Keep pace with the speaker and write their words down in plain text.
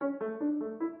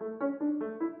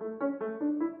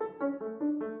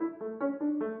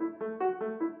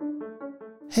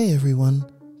Hey everyone,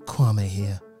 Kwame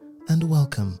here, and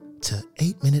welcome to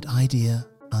 8 Minute Idea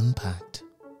Unpacked.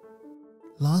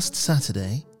 Last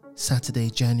Saturday,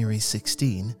 January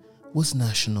 16, was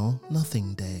National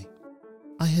Nothing Day.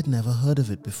 I had never heard of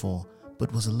it before,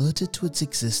 but was alerted to its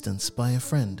existence by a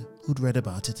friend who'd read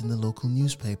about it in the local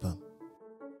newspaper.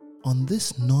 On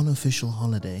this non-official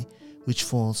holiday, which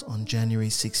falls on January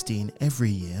 16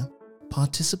 every year,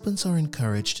 participants are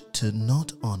encouraged to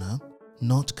not honor,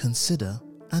 not consider,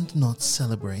 and not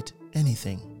celebrate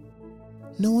anything.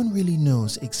 No one really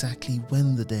knows exactly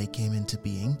when the day came into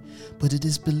being, but it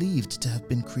is believed to have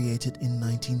been created in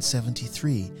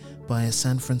 1973 by a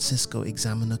San Francisco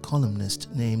Examiner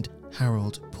columnist named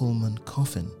Harold Pullman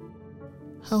Coffin.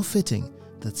 How fitting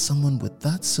that someone with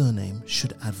that surname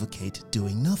should advocate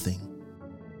doing nothing.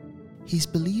 He's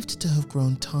believed to have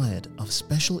grown tired of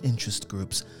special interest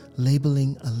groups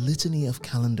labeling a litany of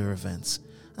calendar events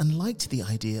and liked the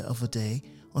idea of a day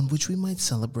on which we might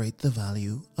celebrate the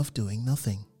value of doing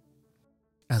nothing.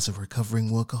 As a recovering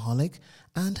workaholic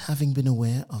and having been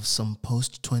aware of some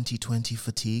post-2020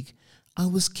 fatigue, I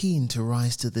was keen to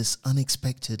rise to this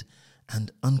unexpected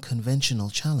and unconventional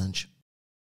challenge.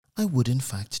 I would in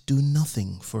fact do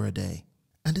nothing for a day,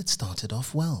 and it started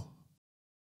off well.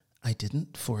 I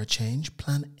didn't, for a change,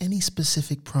 plan any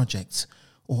specific projects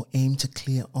or aim to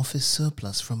clear office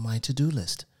surplus from my to-do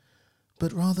list,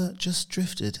 but rather just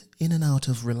drifted in and out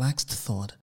of relaxed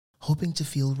thought, hoping to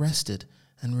feel rested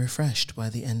and refreshed by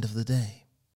the end of the day.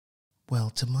 Well,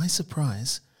 to my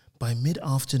surprise, by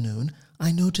mid-afternoon,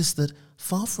 I noticed that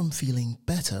far from feeling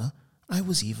better, I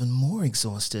was even more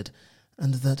exhausted,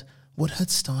 and that what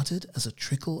had started as a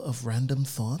trickle of random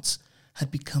thoughts had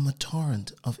become a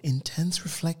torrent of intense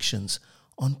reflections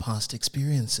on past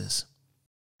experiences.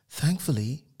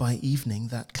 Thankfully, by evening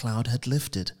that cloud had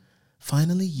lifted,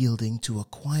 finally yielding to a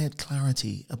quiet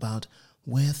clarity about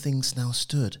where things now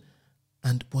stood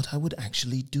and what I would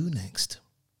actually do next.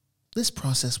 This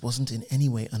process wasn't in any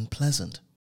way unpleasant.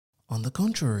 On the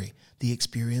contrary, the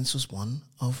experience was one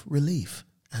of relief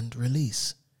and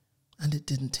release, and it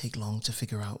didn't take long to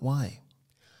figure out why.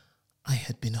 I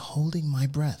had been holding my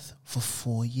breath for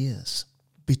 4 years.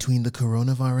 Between the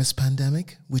coronavirus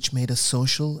pandemic, which made a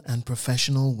social and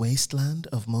professional wasteland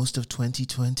of most of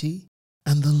 2020,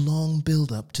 and the long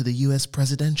build-up to the US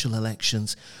presidential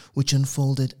elections, which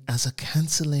unfolded as a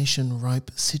cancellation-ripe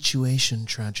situation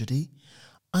tragedy,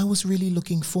 I was really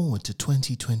looking forward to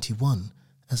 2021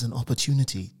 as an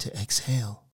opportunity to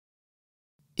exhale.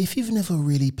 If you've never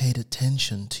really paid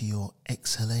attention to your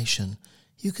exhalation,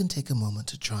 you can take a moment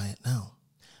to try it now.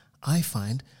 I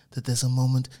find that there's a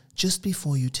moment just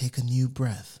before you take a new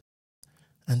breath,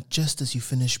 and just as you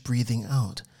finish breathing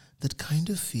out, that kind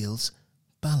of feels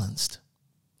balanced.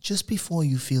 Just before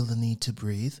you feel the need to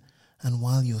breathe, and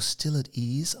while you're still at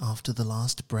ease after the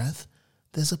last breath,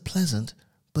 there's a pleasant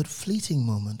but fleeting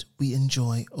moment we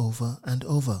enjoy over and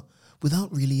over,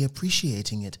 without really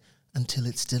appreciating it until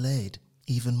it's delayed,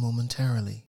 even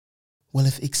momentarily. Well,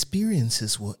 if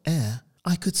experiences were air,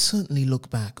 I could certainly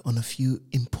look back on a few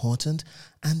important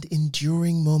and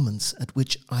enduring moments at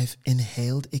which I've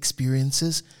inhaled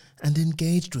experiences and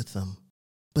engaged with them,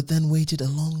 but then waited a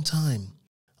long time,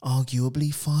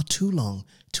 arguably far too long,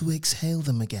 to exhale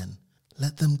them again,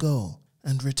 let them go,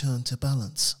 and return to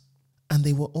balance. And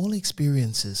they were all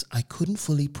experiences I couldn't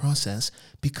fully process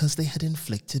because they had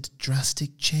inflicted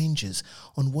drastic changes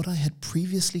on what I had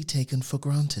previously taken for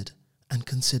granted and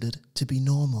considered to be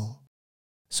normal.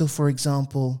 So for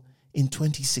example, in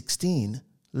 2016,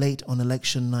 late on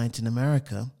election night in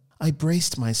America, I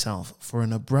braced myself for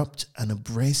an abrupt and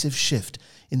abrasive shift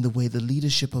in the way the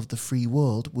leadership of the free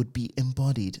world would be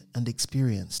embodied and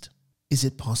experienced. Is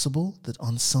it possible that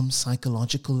on some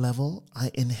psychological level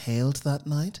I inhaled that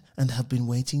night and have been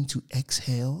waiting to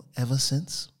exhale ever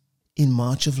since? In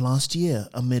March of last year,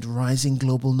 amid rising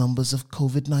global numbers of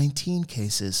COVID-19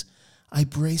 cases, I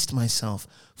braced myself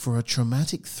for a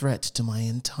traumatic threat to my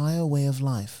entire way of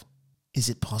life. Is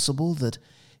it possible that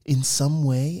in some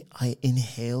way I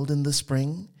inhaled in the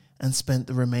spring and spent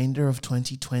the remainder of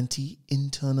 2020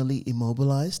 internally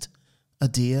immobilized, a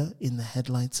deer in the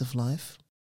headlights of life?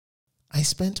 I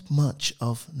spent much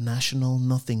of National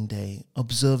Nothing Day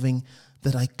observing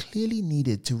that I clearly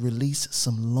needed to release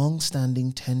some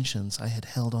long-standing tensions I had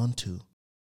held on to.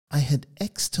 I had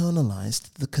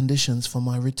externalized the conditions for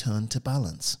my return to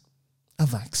balance: a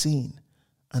vaccine,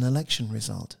 an election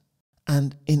result.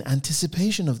 And in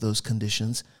anticipation of those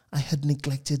conditions, I had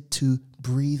neglected to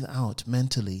breathe out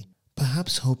mentally,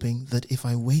 perhaps hoping that if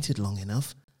I waited long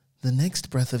enough, the next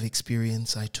breath of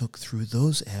experience I took through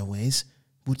those airways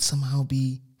would somehow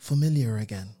be familiar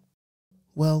again.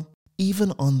 Well,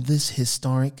 even on this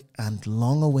historic and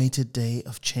long-awaited day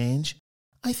of change,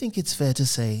 I think it's fair to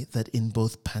say that in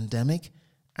both pandemic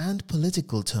and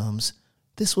political terms,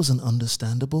 this was an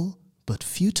understandable but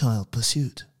futile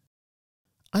pursuit.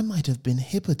 I might have been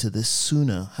hipper to this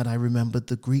sooner had I remembered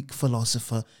the Greek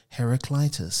philosopher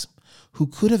Heraclitus, who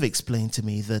could have explained to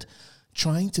me that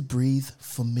trying to breathe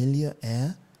familiar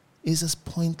air is as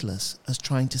pointless as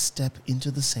trying to step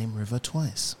into the same river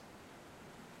twice.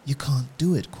 You can't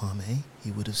do it, Kwame, he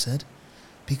would have said,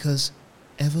 because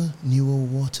ever newer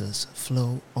waters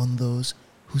flow on those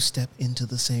who step into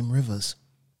the same rivers,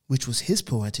 which was his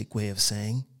poetic way of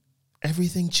saying,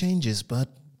 everything changes, but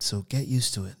so get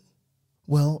used to it.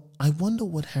 Well, I wonder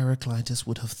what Heraclitus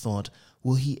would have thought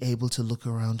were he able to look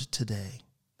around today.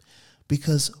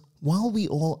 Because while we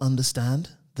all understand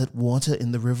that water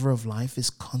in the river of life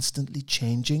is constantly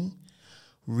changing,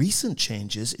 recent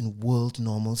changes in world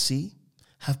normalcy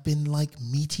have been like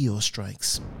meteor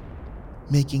strikes,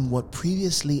 making what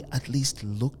previously at least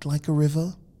looked like a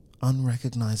river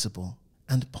unrecognizable.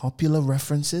 And popular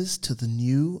references to the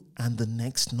new and the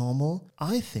next normal,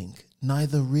 I think,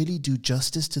 neither really do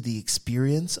justice to the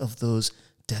experience of those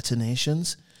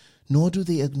detonations, nor do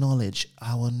they acknowledge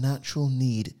our natural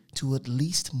need to at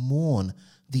least mourn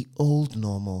the old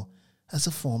normal as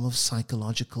a form of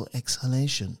psychological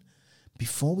exhalation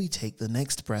before we take the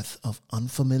next breath of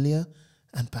unfamiliar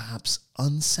and perhaps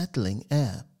unsettling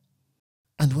air.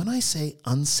 And when I say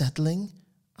unsettling,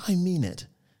 I mean it,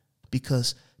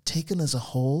 because taken as a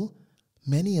whole,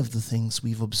 many of the things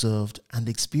we've observed and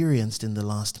experienced in the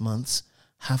last months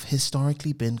have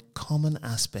historically been common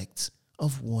aspects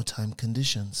of wartime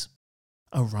conditions.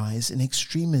 A rise in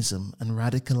extremism and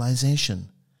radicalization,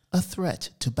 a threat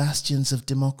to bastions of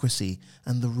democracy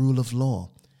and the rule of law,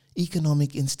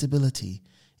 economic instability,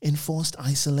 enforced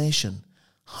isolation,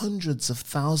 hundreds of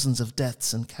thousands of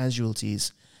deaths and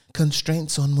casualties,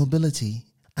 constraints on mobility,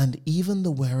 and even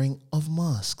the wearing of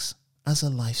masks as a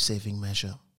life-saving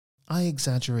measure. I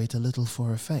exaggerate a little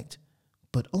for effect,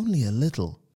 but only a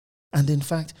little. And in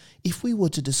fact, if we were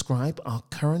to describe our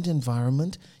current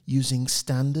environment using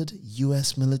standard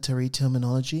US military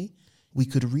terminology, we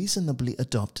could reasonably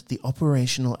adopt the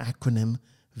operational acronym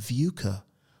VUCA,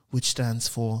 which stands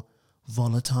for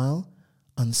volatile,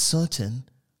 uncertain,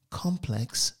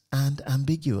 complex, and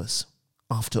ambiguous.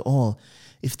 After all,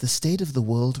 if the state of the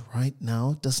world right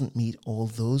now doesn't meet all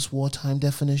those wartime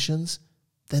definitions,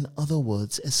 then other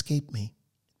words escape me.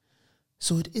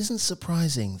 So it isn't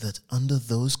surprising that under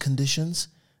those conditions,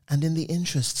 and in the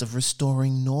interests of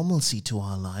restoring normalcy to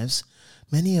our lives,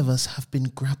 many of us have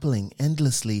been grappling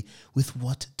endlessly with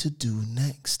what to do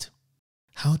next.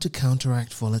 How to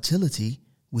counteract volatility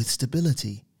with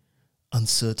stability,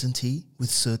 uncertainty with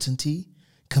certainty,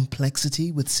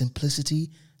 complexity with simplicity,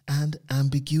 and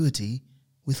ambiguity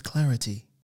with clarity.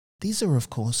 These are, of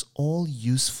course, all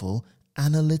useful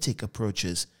analytic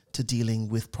approaches to dealing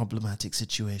with problematic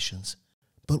situations.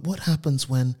 But what happens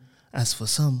when, as for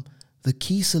some, the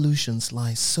key solutions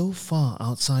lie so far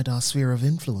outside our sphere of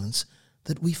influence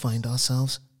that we find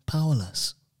ourselves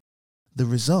powerless? The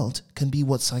result can be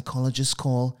what psychologists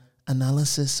call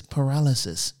analysis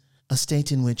paralysis, a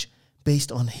state in which,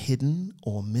 based on hidden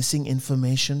or missing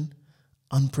information,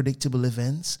 unpredictable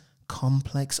events,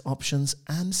 complex options,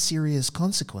 and serious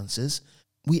consequences,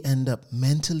 we end up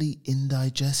mentally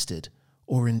indigested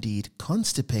or indeed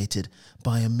constipated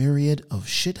by a myriad of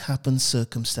shit-happens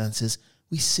circumstances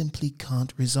we simply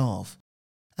can't resolve.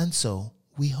 And so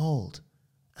we hold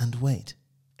and wait.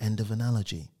 End of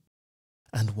analogy.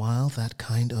 And while that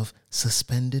kind of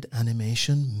suspended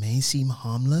animation may seem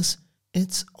harmless,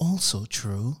 it's also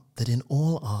true that in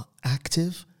all our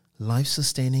active,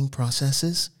 life-sustaining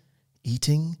processes,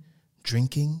 eating,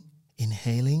 drinking,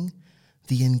 inhaling,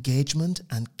 the engagement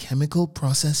and chemical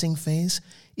processing phase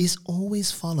is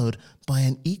always followed by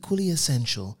an equally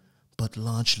essential, but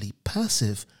largely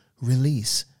passive,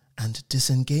 release and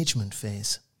disengagement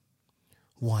phase.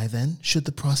 Why then should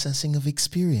the processing of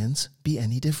experience be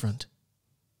any different?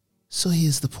 So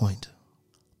here's the point.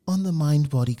 On the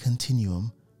mind-body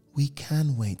continuum, we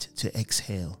can wait to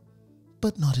exhale,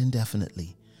 but not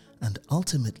indefinitely, and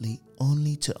ultimately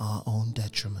only to our own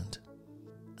detriment.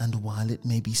 And while it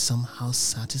may be somehow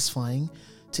satisfying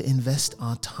to invest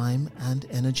our time and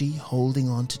energy holding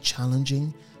on to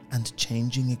challenging and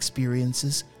changing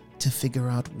experiences to figure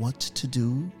out what to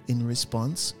do in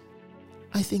response,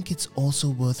 I think it's also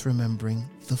worth remembering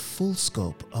the full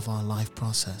scope of our life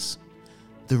process,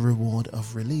 the reward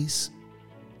of release,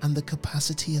 and the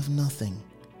capacity of nothing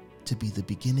to be the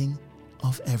beginning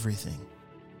of everything.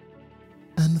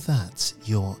 And that's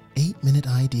your 8-minute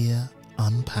idea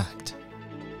unpacked.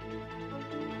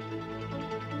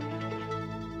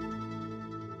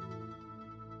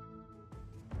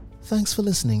 Thanks for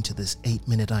listening to this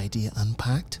 8-Minute Idea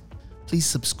Unpacked. Please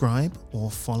subscribe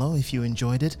or follow if you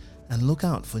enjoyed it, and look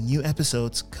out for new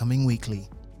episodes coming weekly.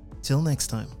 Till next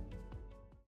time.